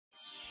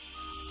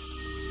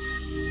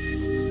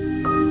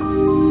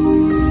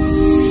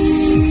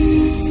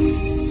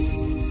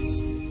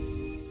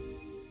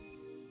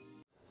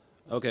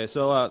Okay,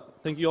 so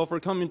thank you all for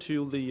coming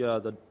to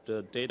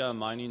the data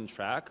mining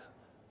track,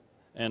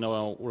 and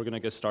we're gonna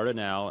get started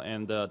now.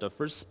 And the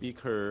first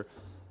speaker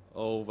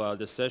of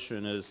this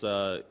session is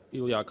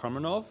Ilya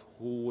Karmanov,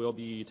 who will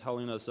be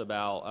telling us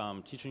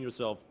about teaching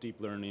yourself deep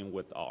learning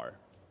with R.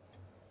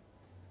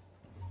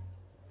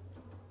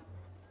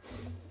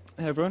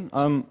 Hey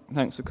everyone,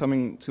 thanks for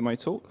coming to my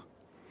talk.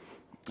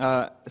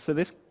 So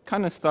this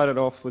kind of started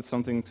off with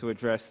something to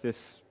address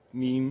this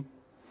meme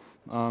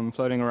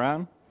floating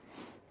around.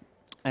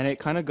 And it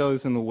kind of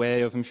goes in the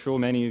way of, I'm sure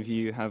many of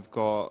you have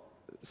got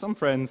some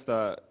friends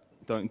that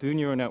don't do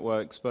neural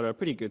networks, but are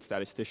pretty good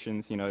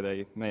statisticians. You know,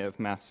 they may have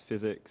maths,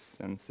 physics,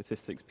 and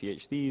statistics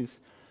PhDs,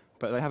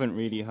 but they haven't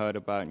really heard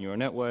about neural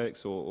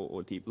networks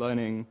or deep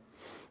learning.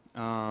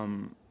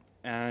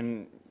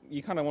 And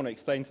you kind of want to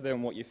explain to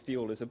them what your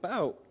field is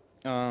about.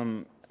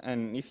 And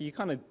if you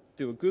kind of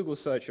do a Google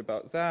search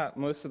about that,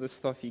 most of the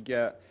stuff you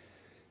get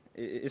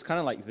is kind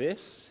of like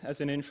this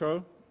as an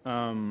intro.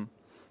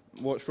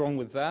 What's wrong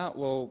with that?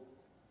 Well,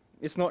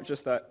 it's not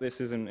just that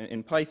this isn't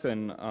in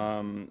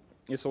Python.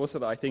 It's also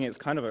that I think it's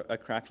kind of a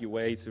crappy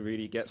way to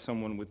really get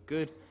someone with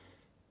good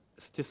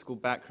statistical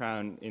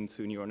background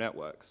into neural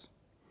networks.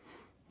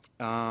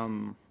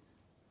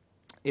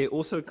 It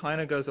also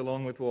kind of goes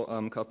along with what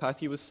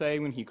Karpathy was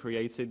saying when he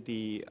created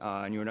the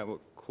neural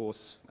network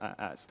course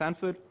at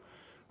Stanford.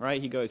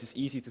 Right? He goes, it's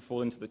easy to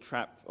fall into the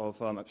trap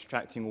of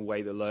abstracting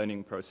away the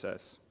learning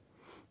process.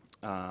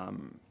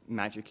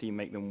 Magically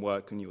make them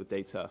work on your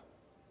data.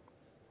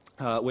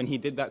 When he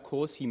did that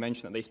course, he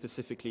mentioned that they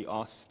specifically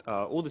asked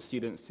all the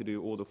students to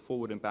do all the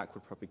forward and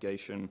backward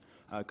propagation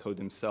code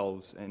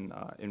themselves in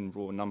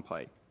raw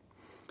NumPy.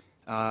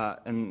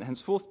 And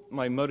henceforth,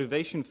 my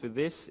motivation for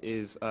this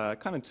is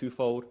kind of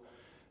twofold.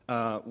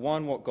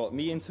 One, what got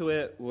me into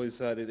it was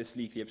this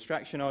leaky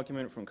abstraction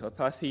argument from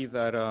Karpathy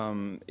that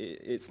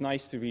it's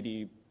nice to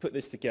really put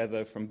this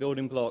together from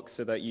building blocks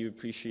so that you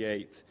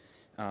appreciate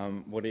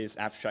what is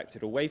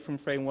abstracted away from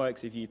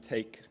frameworks. If you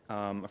take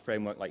a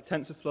framework like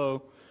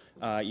TensorFlow,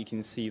 you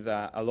can see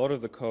that a lot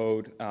of the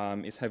code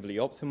is heavily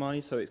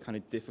optimized, so it's kind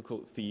of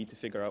difficult for you to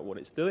figure out what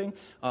it's doing.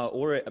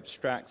 Or it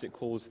abstracts, it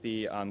calls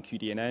the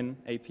QDNN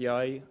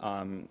API,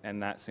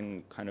 and that's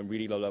in kind of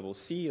really low-level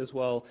C as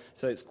well.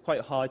 So it's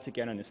quite hard to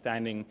get an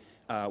understanding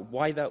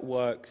why that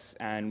works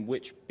and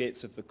which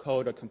bits of the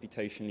code are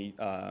computationally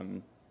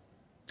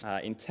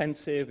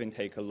intensive and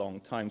take a long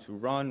time to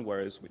run,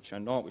 whereas which are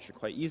not, which are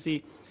quite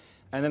easy.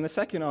 And then the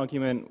second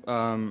argument,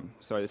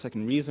 the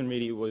second reason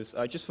really was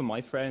just for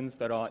my friends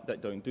that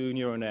don't do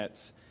neural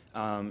nets,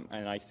 and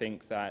I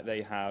think that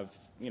they have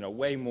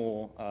way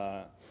more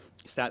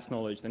stats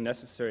knowledge than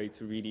necessary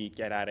to really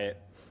get at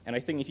it. And I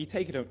think if you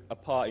take it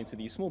apart into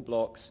these small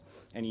blocks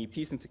and you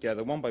piece them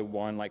together one by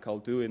one, like I'll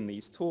do in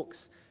these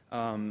talks,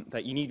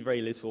 that you need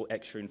very little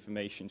extra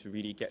information to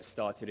really get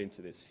started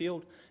into this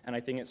field. And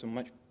I think it's a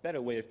much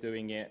better way of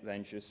doing it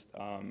than just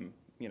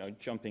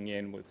jumping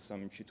in with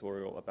some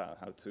tutorial about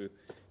how to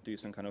do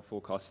some kind of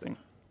forecasting.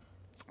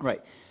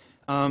 Right.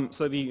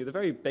 So the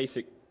very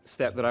basic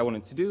step that I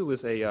wanted to do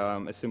was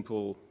a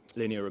simple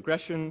linear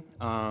regression,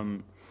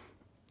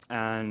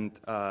 and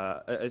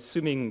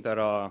assuming that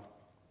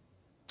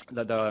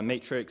our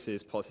matrix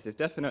is positive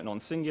definite,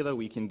 non-singular,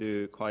 we can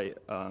do quite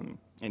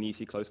an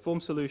easy closed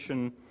form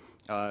solution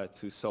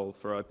to solve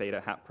for a beta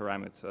hat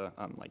parameter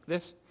like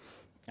this.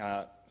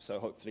 So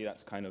hopefully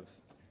that's kind of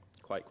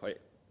quite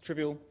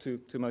trivial to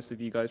most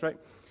of you guys, right?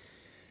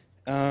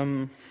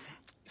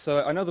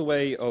 So another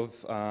way of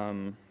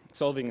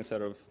solving a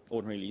set of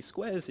ordinary least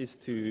squares is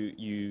to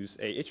use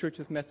a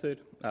iterative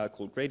method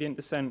called gradient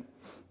descent,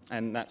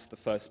 and that's the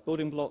first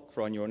building block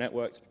for our neural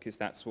networks because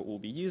that's what we'll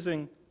be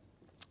using.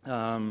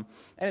 And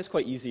it's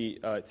quite easy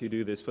to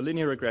do this for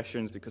linear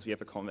regressions because we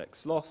have a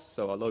convex loss,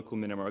 so our local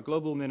minima or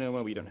global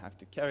minima, we don't have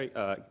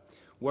to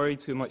worry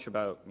too much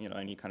about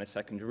any kind of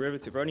second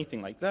derivative or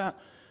anything like that.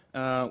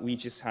 We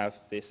just have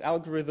this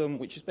algorithm,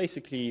 which is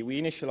basically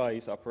we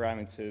initialize our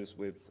parameters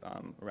with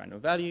a random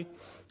value.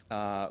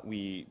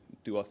 We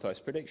do our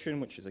first prediction,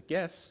 which is a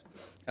guess.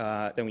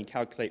 Then we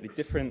calculate the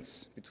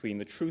difference between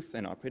the truth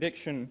and our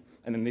prediction.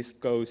 And then this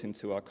goes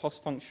into our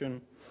cost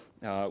function,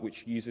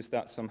 which uses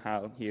that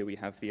somehow. Here we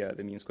have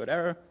the mean squared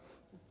error.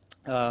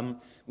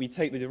 We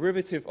take the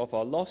derivative of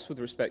our loss with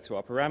respect to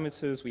our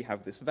parameters. We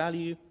have this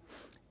value.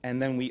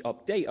 And then we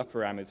update our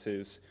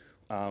parameters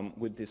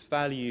with this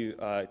value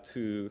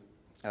to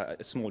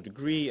a small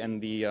degree,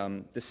 and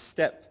the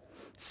step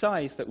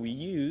size that we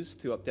use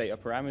to update our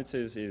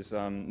parameters is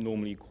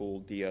normally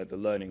called the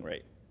learning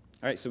rate.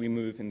 All right, so we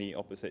move in the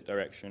opposite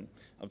direction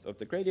of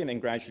the gradient, and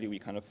gradually we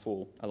kind of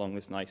fall along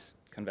this nice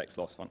convex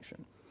loss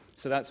function.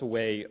 So that's a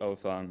way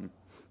of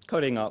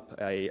coding up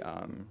a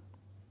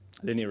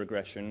linear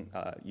regression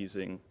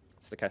using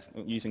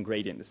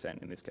gradient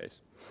descent in this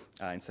case,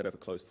 instead of a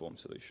closed form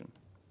solution.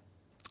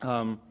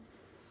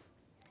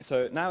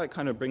 So now it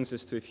kind of brings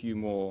us to a few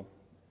more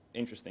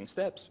interesting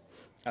steps.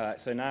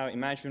 So now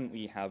imagine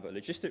we have a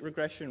logistic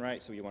regression,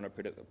 right? So we want to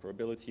predict the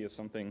probability of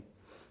something.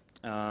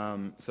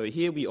 So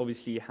here we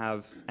obviously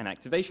have an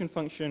activation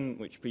function,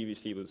 which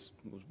previously was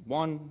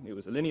 1. It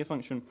was a linear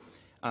function.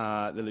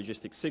 The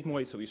logistic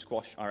sigmoid, so we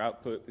squash our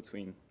output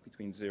between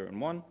 0 and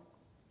 1.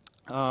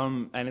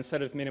 And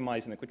instead of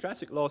minimizing the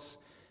quadratic loss,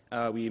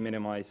 we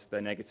minimize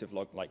the negative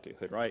log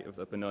likelihood, right, of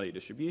the Bernoulli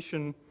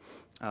distribution.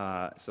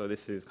 So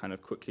this is kind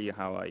of quickly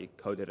how I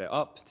coded it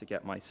up to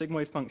get my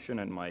sigmoid function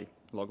and my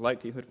log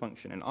likelihood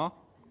function in R.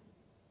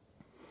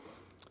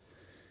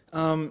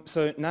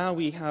 So now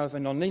we have a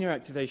nonlinear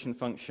activation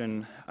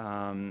function.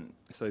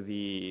 So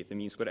the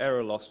mean squared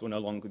error loss will no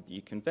longer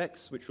be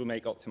convex, which will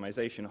make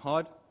optimization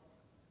hard.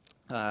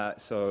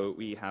 So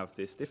we have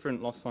this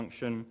different loss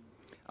function.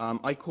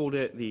 I called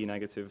it the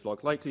negative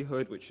log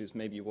likelihood, which is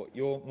maybe what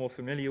you're more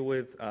familiar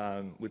with.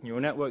 With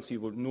neural networks, we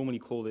would normally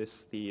call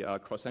this the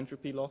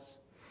cross-entropy loss.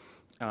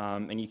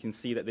 And you can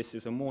see that this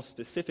is a more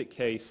specific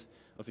case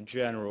of a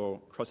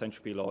general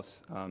cross-entropy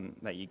loss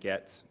that you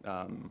get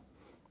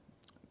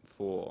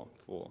for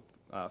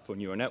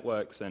neural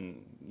networks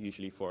and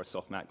usually for a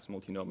softmax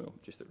multinomial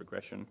logistic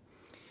regression.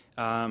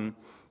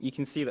 You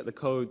can see that the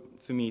code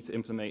for me to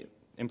implement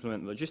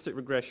the logistic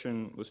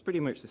regression was pretty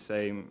much the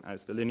same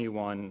as the linear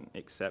one,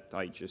 except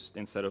I just,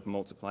 instead of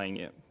multiplying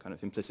it kind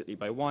of implicitly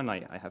by 1,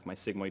 I have my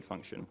sigmoid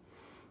function.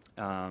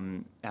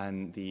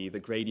 And the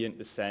gradient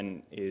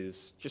descent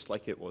is just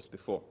like it was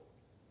before.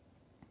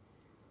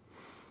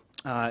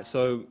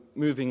 So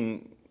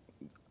moving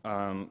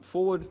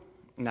forward,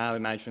 now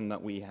imagine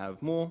that we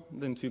have more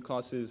than 2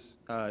 classes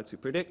to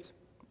predict.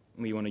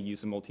 We want to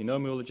use a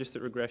multinomial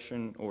logistic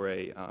regression or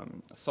a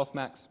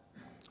softmax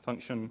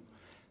function.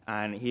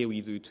 And here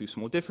we do 2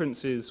 small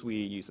differences. We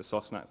use the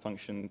softmax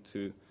function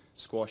to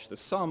squash the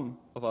sum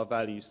of our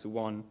values to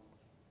 1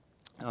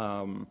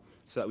 so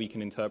that we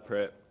can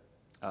interpret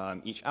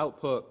each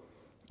output,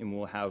 and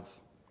we'll have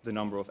the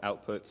number of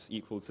outputs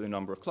equal to the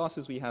number of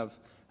classes we have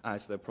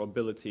as the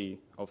probability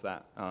of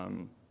that,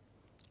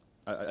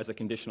 as a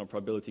conditional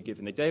probability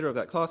given the data of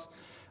that class.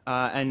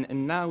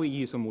 And now we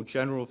use a more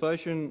general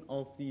version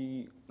of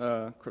the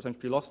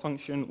cross-entropy loss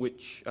function,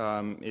 which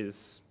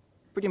is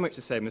pretty much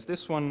the same as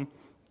this one,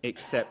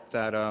 except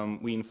that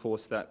we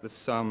enforce that the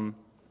sum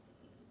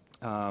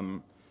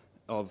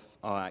of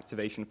our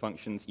activation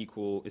functions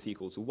is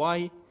equal to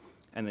y,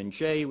 and then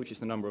j, which is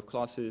the number of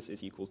classes,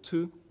 is equal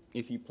to.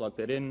 If you plug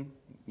that in,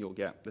 you'll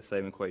get the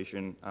same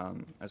equation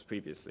as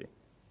previously.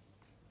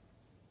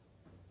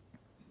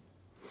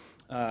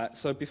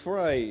 So before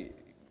I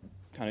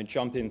kind of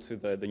jump into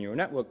the neural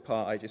network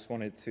part, I just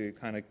wanted to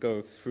kind of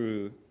go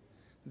through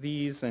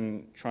these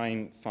and try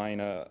and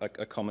find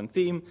a common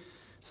theme.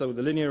 So with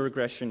the linear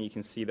regression, you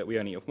can see that we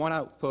only have 1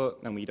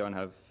 output, and we don't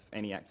have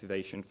any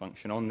activation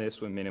function on this.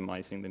 We're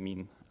minimizing the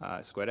mean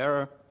squared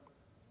error.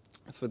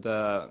 For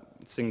the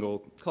single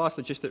class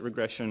logistic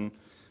regression,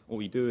 all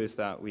we do is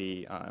that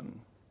we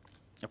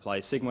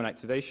apply sigmoid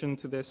activation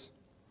to this.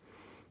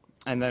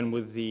 And then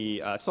with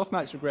the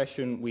softmax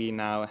regression, we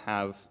now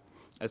have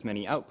as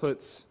many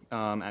outputs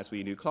as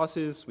we do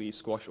classes. We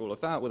squash all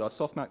of that with our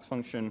softmax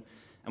function,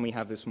 and we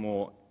have this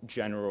more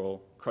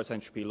general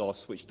cross-entropy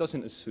loss, which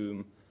doesn't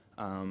assume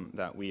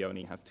that we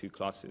only have 2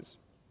 classes.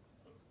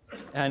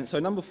 And so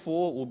number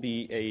 4 will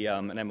be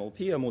an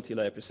MLP, a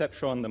multi-layer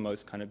perceptron, the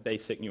most kind of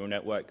basic neural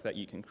network that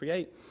you can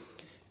create.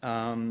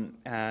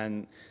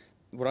 And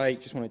what I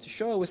just wanted to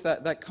show was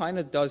that that kind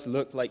of does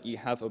look like you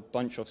have a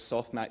bunch of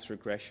softmax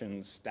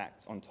regressions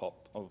stacked on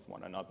top of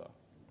one another.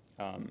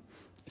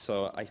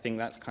 So I think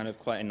that's kind of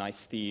quite a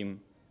nice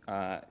theme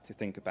to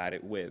think about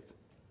it with.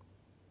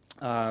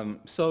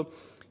 So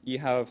you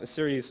have a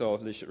series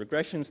of logistic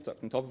regressions stuck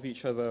on top of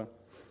each other,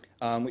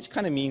 which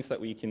kind of means that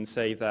we can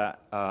say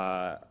that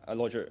a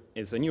logic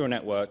is a neural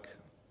network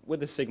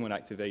with a sigmoid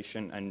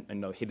activation and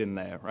no hidden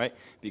layer, right?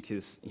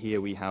 Because here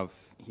we have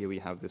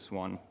this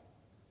one.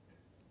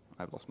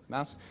 I've lost my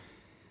mouse.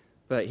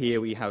 But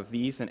here we have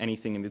these, and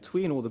anything in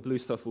between, all the blue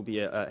stuff will be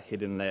a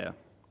hidden layer.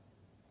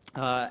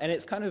 And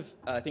it's kind of,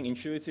 I think,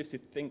 intuitive to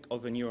think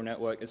of a neural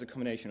network as a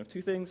combination of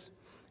 2 things.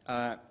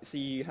 So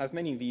you have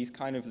many of these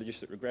kind of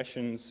logistic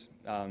regressions.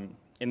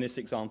 In this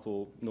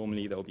example,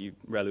 normally they'll be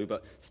ReLU,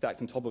 but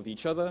stacked on top of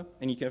each other.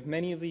 And you can have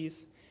many of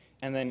these.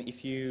 And then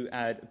if you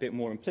add a bit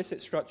more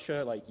implicit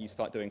structure, like you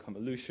start doing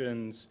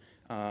convolutions,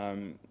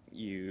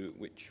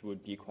 which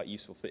would be quite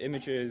useful for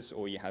images,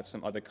 or you have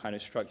some other kind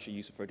of structure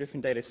useful for a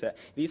different data set.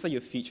 These are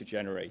your feature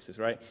generators,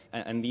 right?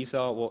 And these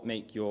are what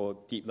make your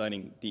deep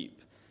learning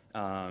deep.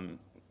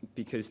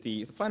 Because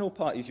the final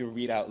part is your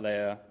readout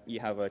layer.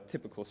 You have a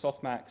typical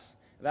softmax.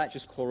 That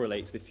just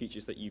correlates the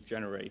features that you've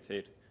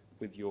generated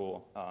with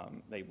your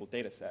labeled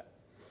data set.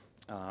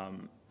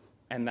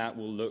 And that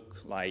will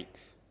look like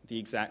the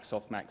exact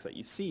softmax that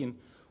you've seen.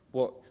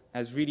 What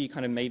has really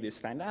kind of made this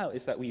stand out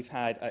is that we've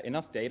had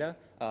enough data,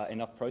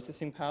 enough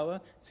processing power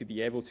to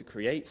be able to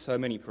create so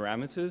many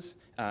parameters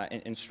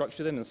and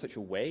structure them in such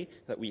a way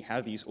that we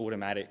have these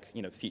automatic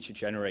feature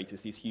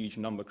generators, these huge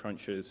number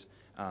crunchers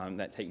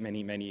that take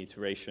many, many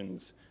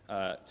iterations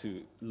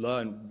to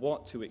learn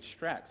what to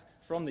extract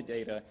from the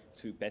data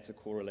to better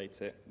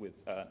correlate it with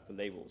the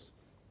labels.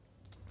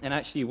 And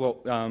actually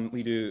what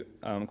we do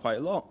quite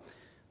a lot,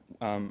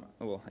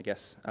 well, I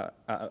guess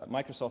at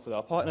Microsoft with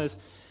our partners,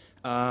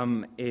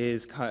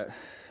 is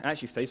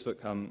actually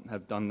Facebook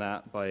have done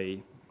that by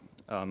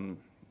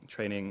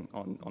training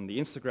on the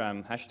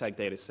Instagram hashtag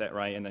data set,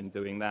 right, and then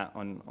doing that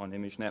on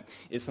ImageNet,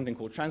 is something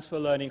called transfer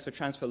learning. So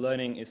transfer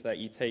learning is that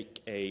you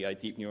take a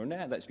deep neural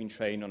net that's been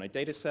trained on a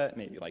data set,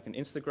 maybe like an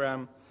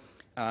Instagram,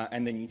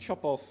 and then you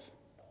chop off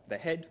the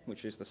head,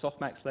 which is the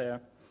softmax layer.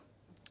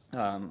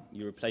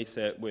 You replace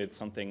it with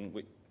something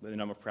with the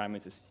number of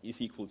parameters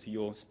is equal to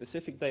your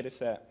specific data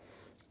set.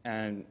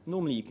 And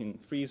normally you can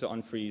freeze or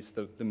unfreeze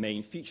the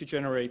main feature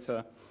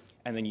generator,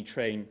 and then you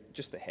train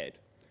just the head,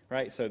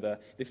 right? So the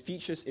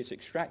features it's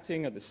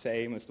extracting are the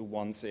same as the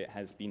ones it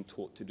has been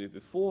taught to do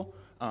before,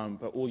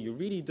 but all you're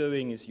really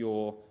doing is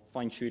you're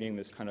fine-tuning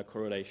this kind of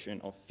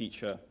correlation of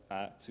feature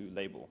to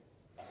label.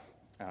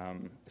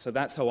 So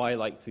that's how I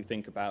like to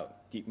think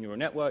about deep neural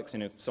networks,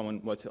 and if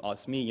someone were to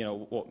ask me, you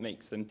know, what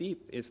makes them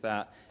deep, is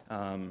that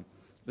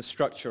the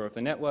structure of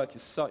the network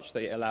is such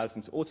that it allows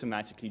them to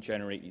automatically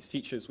generate these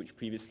features which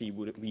previously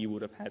we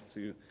would have had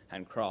to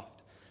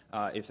handcraft.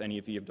 If any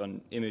of you have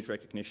done image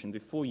recognition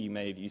before, you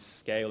may have used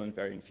scale and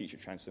variant feature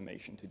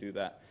transformation to do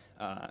that.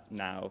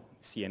 Now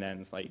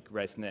CNNs like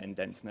ResNet and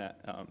DenseNet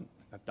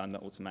have done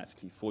that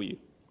automatically for you.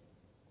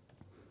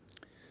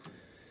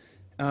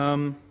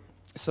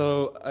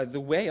 So the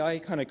way I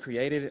kind of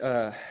created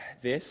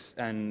this,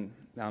 and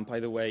by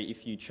the way,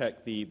 if you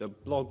check the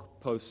blog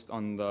post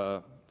on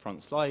the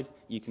front slide,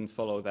 you can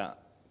follow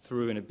that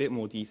through in a bit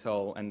more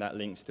detail, and that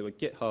links to a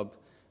GitHub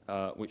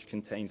which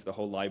contains the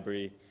whole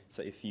library.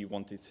 So if you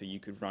wanted to, you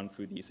could run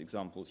through these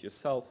examples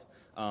yourself.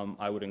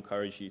 I would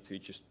encourage you to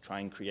just try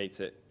and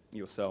create it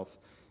yourself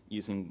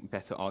using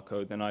better R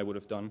code than I would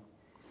have done.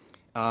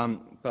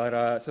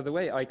 So the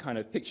way I kind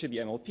of pictured the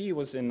MLP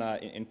was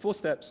in 4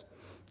 steps.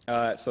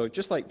 So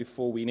just like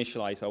before we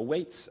initialize our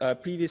weights,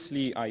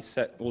 previously I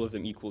set all of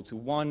them equal to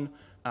 1.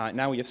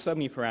 Now we have so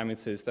many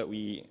parameters that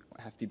we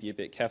have to be a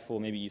bit careful,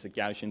 maybe use a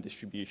Gaussian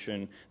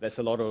distribution. There's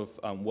a lot of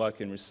work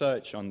and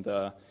research on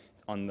the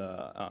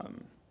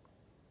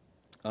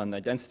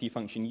density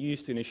function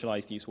used to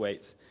initialize these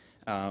weights,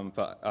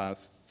 but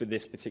for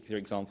this particular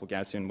example,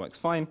 Gaussian works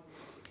fine.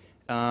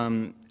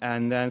 And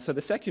then, so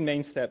the second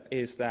main step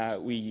is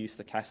that we use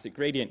stochastic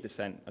gradient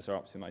descent as our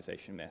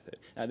optimization method.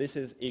 Now, this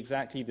is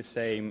exactly the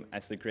same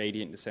as the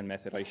gradient descent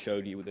method I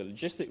showed you with the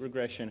logistic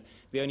regression.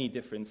 The only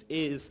difference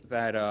is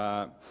that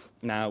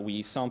now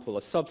we sample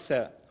a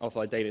subset of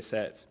our data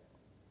set,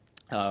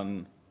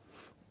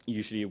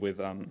 usually with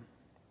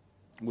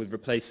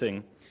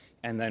replacing,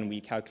 and then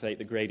we calculate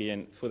the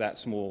gradient for that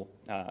small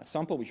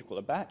sample, which we call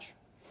a batch,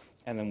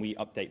 and then we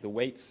update the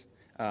weights,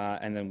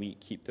 and then we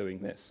keep doing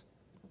this.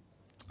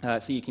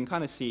 So you can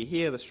kind of see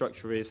here the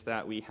structure is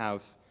that we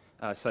have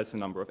a certain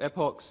number of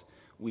epochs.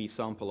 We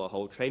sample a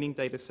whole training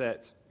data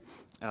set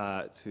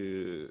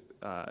to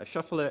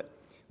shuffle it.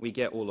 We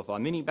get all of our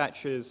mini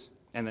batches,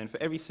 and then for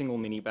every single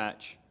mini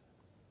batch,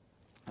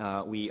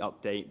 we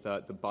update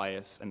the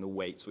bias and the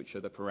weights, which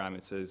are the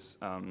parameters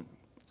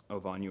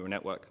of our neural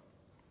network.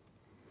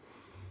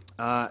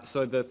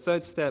 So the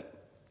third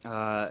step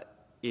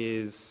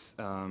is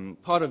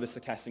part of the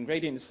stochastic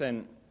gradient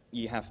descent.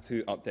 You have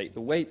to update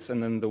the weights,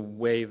 and then the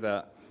way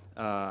that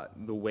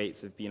the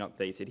weights have been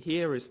updated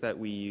here is that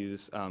we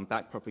use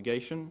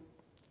backpropagation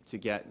to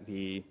get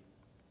the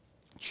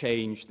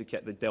change, to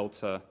get the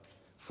delta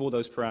for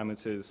those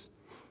parameters,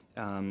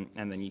 and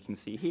then you can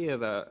see here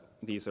that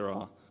these are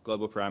our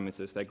global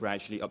parameters. They're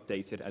gradually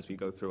updated as we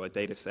go through our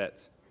data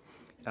set.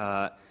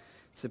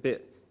 It's a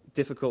bit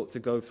difficult to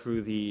go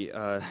through the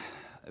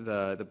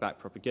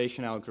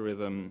backpropagation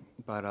algorithm,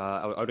 but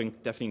I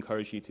would definitely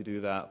encourage you to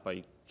do that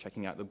by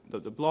checking out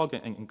the blog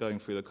and going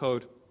through the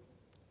code.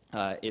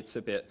 It's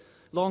a bit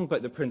long,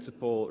 but the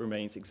principle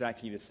remains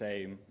exactly the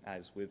same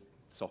as with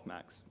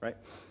softmax, right?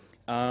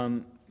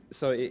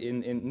 So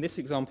in this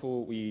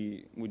example,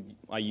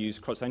 I use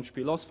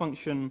cross-entropy loss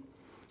function,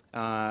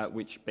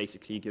 which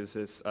basically gives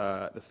us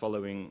the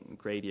following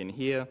gradient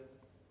here.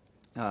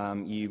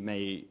 You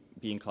may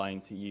be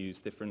inclined to use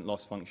different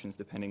loss functions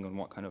depending on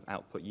what kind of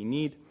output you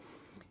need.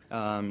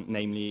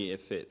 Namely,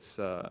 if it's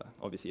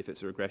obviously if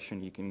it's a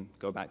regression, you can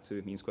go back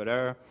to mean squared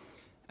error,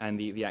 and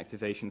the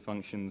activation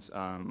functions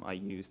I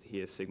used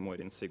here, sigmoid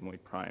and sigmoid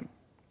prime.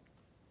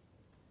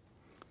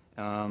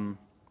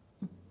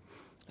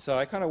 So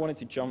I kind of wanted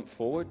to jump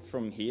forward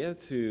from here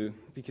to,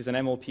 because an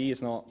MLP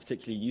is not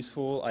particularly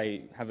useful.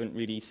 I haven't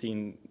really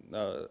seen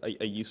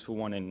a useful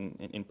one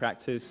in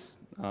practice.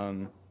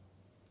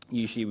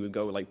 Usually we would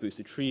go with like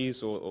boosted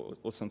trees or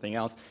something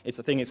else. I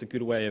think it's a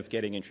good way of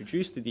getting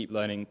introduced to deep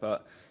learning,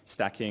 but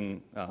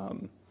stacking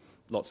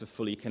lots of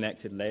fully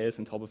connected layers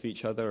on top of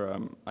each other,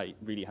 I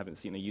really haven't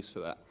seen a use for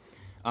that.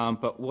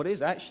 But what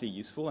is actually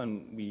useful,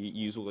 and we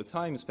use all the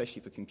time,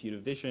 especially for computer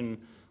vision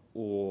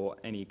or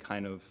any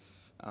kind of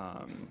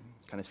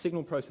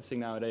signal processing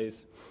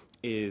nowadays,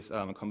 is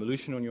a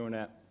convolutional neural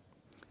net.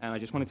 And I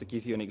just wanted to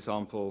give you an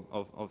example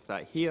of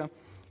that here.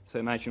 So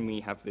imagine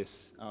we have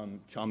this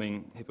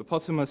charming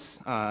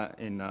hippopotamus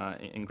in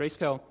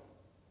grayscale,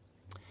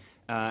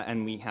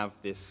 and we have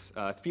this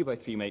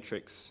 3x3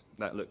 matrix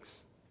that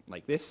looks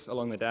like this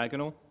along the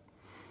diagonal.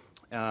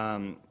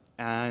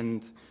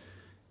 And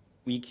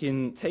we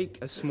can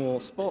take a small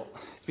spot,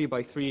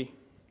 3x3,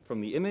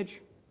 from the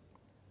image.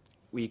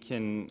 We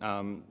can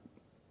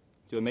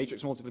do a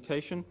matrix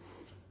multiplication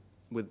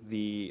with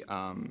the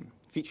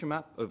feature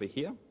map over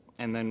here,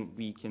 and then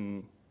we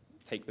can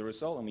take the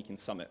result and we can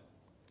sum it,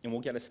 and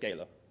we'll get a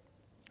scalar,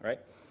 right?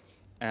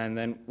 And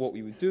then what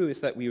we would do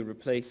is that we would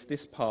replace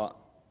this part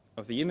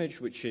of the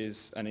image, which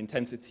is an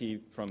intensity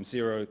from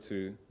 0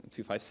 to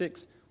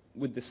 256,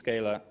 with the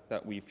scalar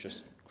that we've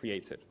just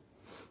created.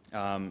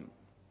 And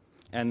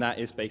that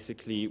is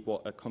basically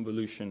what a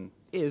convolution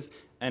is,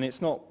 and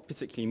it's not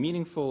particularly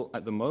meaningful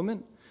at the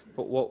moment,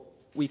 but what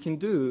we can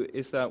do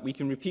is that we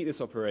can repeat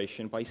this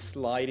operation by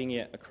sliding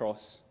it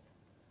across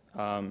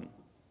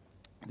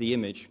the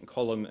image,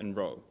 column and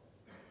row.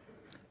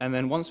 And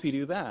then once we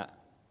do that,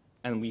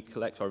 and we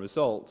collect our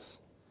results,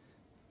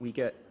 we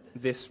get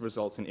this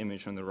resultant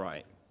image on the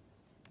right.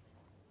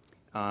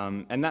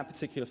 And that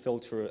particular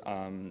filter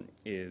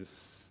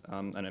is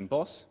an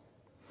emboss.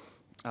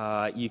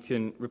 You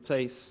can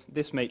replace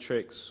this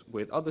matrix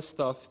with other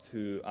stuff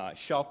to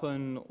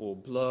sharpen or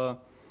blur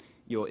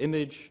your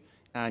image,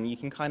 and you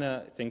can kind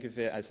of think of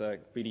it as a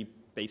really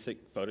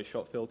basic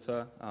Photoshop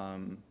filter,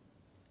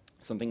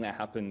 something that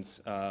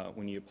happens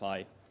when you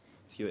apply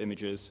to your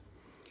images.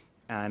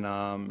 And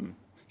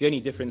the only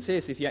difference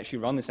is if you actually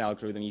run this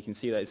algorithm, you can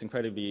see that it's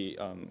incredibly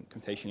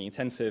computationally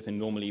intensive, and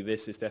normally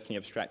this is definitely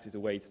abstracted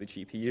away to the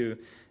GPU.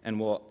 And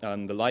what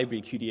the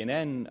library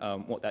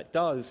QDNN, what that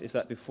does is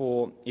that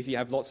if you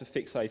have lots of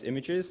fixed size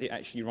images, it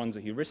actually runs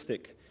a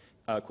heuristic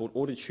called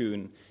order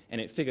tune, and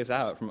it figures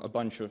out from a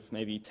bunch of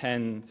maybe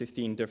 10,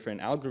 15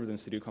 different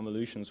algorithms to do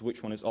convolutions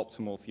which one is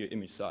optimal for your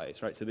image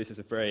size, right? So this is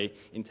a very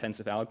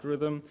intensive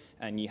algorithm,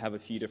 and you have a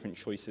few different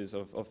choices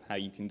of how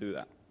you can do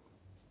that.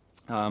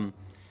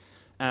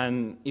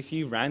 And if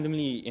you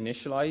randomly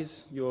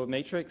initialize your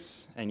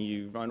matrix and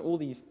you run all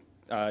these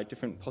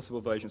different possible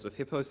versions of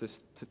hippos,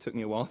 this took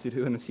me a while to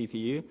do in the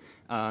CPU,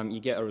 you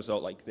get a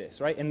result like this,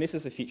 right? And this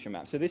is a feature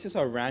map. So this is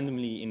our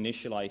randomly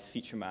initialized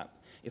feature map.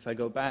 If I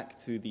go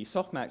back to the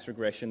softmax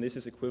regression, this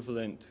is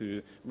equivalent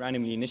to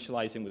randomly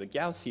initializing with a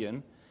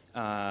Gaussian,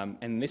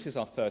 and this is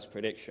our first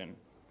prediction.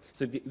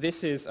 So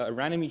this is a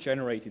randomly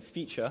generated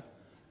feature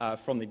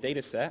from the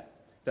data set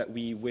that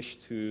we wish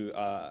to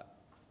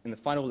in the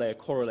final layer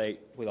correlate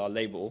with our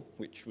label,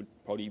 which would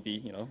probably be,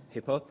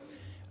 hippo.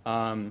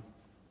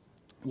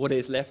 What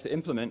is left to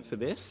implement for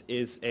this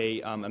is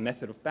a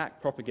method of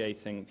back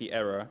propagating the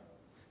error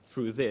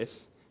through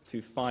this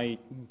to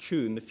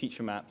fine-tune the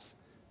feature maps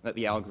that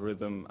the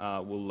algorithm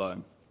will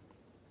learn.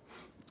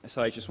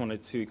 So I just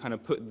wanted to kind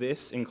of put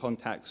this in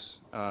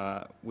context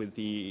with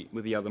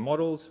the other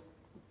models.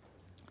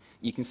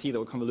 You can see that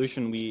with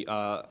convolution we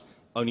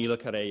only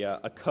look at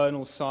a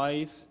kernel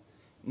size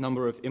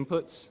number of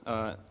inputs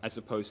as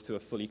opposed to a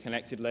fully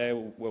connected layer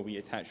where we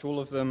attach all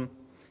of them,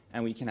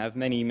 and we can have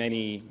many,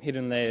 many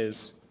hidden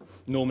layers.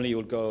 Normally you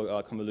would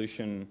go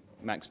convolution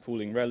max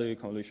pooling ReLU,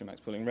 convolution max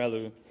pooling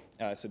ReLU,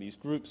 so these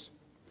groups.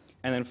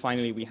 And then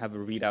finally we have a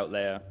readout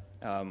layer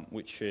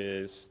which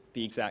is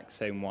the exact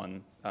same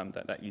one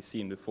that you've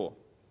seen before.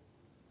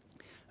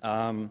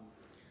 So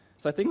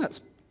I think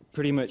that's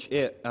pretty much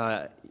it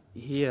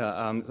here.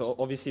 So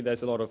obviously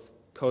there's a lot of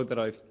code that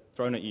I've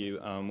thrown at you,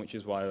 which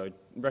is why I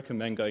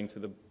recommend going to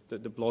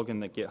the blog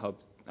and the GitHub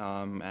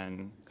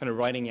and kind of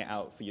writing it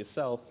out for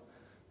yourself.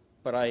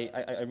 But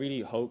I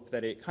really hope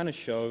that it kind of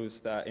shows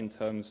that in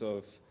terms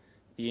of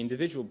the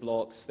individual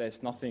blocks,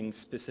 there's nothing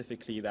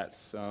specifically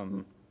that's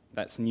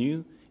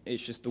new.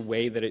 It's just the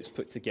way that it's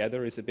put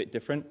together is a bit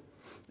different.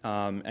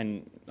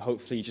 And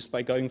hopefully just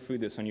by going through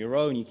this on your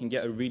own, you can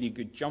get a really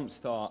good jump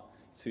start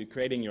to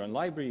creating your own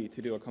library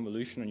to do a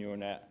convolutional neural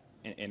net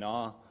in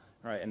R.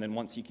 Right, and then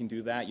once you can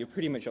do that, you're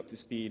pretty much up to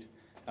speed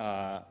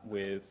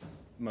with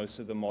most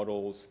of the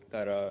models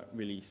that are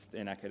released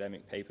in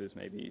academic papers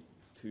maybe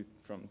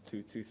from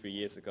 3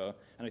 years ago.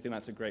 And I think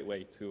that's a great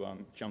way to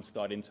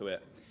jumpstart into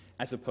it,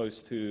 as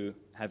opposed to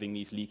having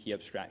these leaky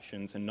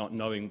abstractions and not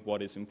knowing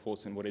what is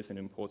important, what isn't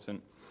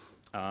important.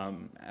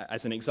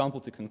 As an example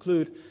to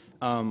conclude,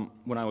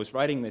 when I was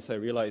writing this, I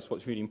realized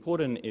what's really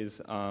important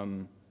is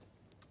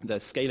the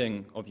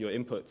scaling of your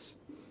inputs.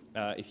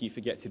 If you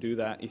forget to do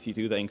that, if you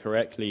do that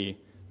incorrectly,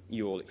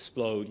 you will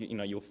explode,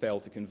 you'll fail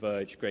to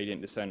converge,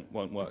 gradient descent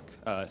won't work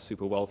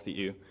super well for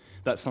you.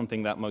 That's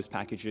something that most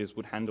packages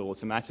would handle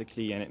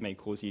automatically, and it may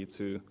cause you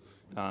to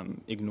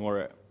ignore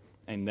it,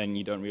 and then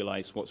you don't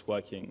realize what's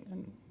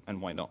working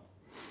and why not.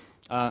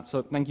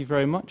 So thank you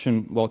very much,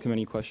 and welcome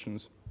any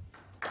questions.